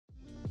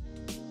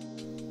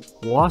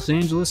Los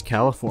Angeles,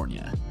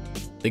 California,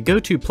 the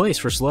go-to place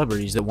for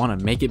celebrities that want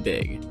to make it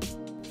big.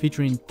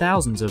 Featuring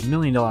thousands of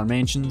million-dollar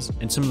mansions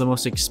and some of the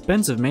most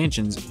expensive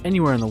mansions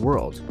anywhere in the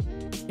world.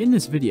 In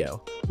this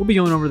video, we'll be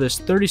going over this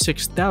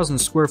 36,000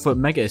 square foot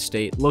mega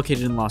estate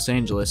located in Los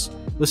Angeles,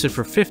 listed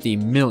for $50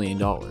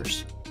 million.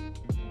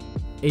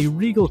 A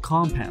regal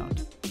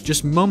compound,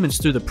 just moments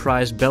through the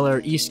prized Bel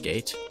Air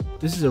Eastgate,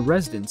 this is a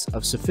residence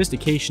of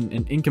sophistication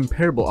and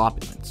incomparable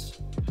opulence.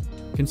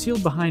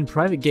 Concealed behind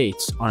private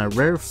gates on a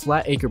rare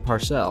flat acre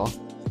parcel,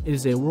 it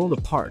is a world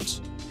apart,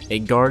 a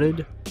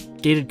guarded,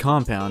 gated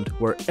compound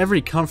where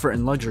every comfort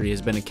and luxury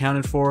has been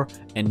accounted for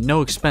and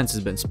no expense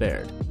has been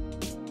spared.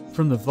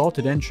 From the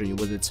vaulted entry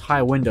with its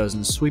high windows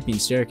and sweeping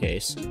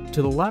staircase,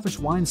 to the lavish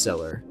wine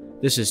cellar,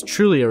 this is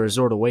truly a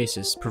resort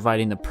oasis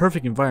providing the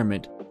perfect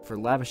environment for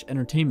lavish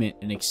entertainment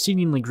and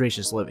exceedingly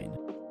gracious living.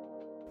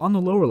 On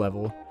the lower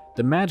level,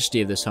 the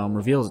majesty of this home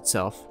reveals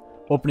itself,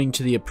 opening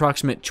to the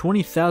approximate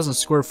 20,000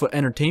 square foot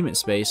entertainment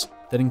space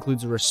that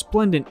includes a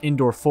resplendent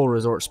indoor full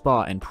resort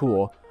spa and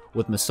pool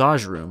with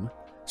massage room,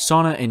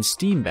 sauna and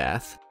steam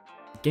bath,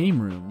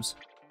 game rooms,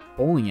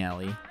 bowling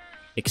alley,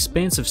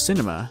 expansive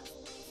cinema,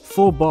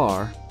 full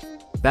bar,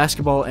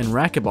 basketball and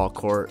racquetball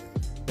court,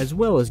 as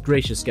well as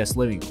gracious guest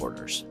living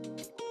quarters.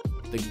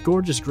 The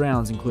gorgeous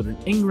grounds include an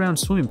in-ground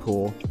swimming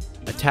pool,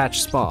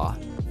 attached spa,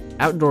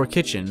 outdoor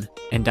kitchen,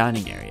 and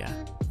dining area.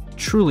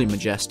 Truly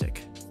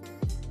majestic.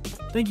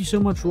 Thank you so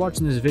much for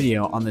watching this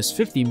video on this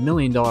 $50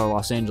 million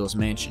Los Angeles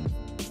mansion.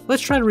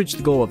 Let's try to reach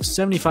the goal of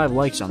 75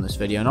 likes on this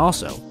video, and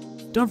also,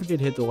 don't forget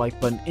to hit the like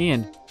button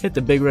and hit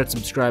the big red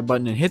subscribe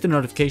button and hit the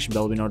notification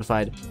bell to be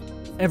notified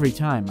every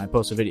time I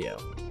post a video.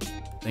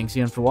 Thanks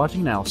again for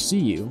watching, and I'll see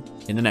you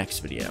in the next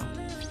video.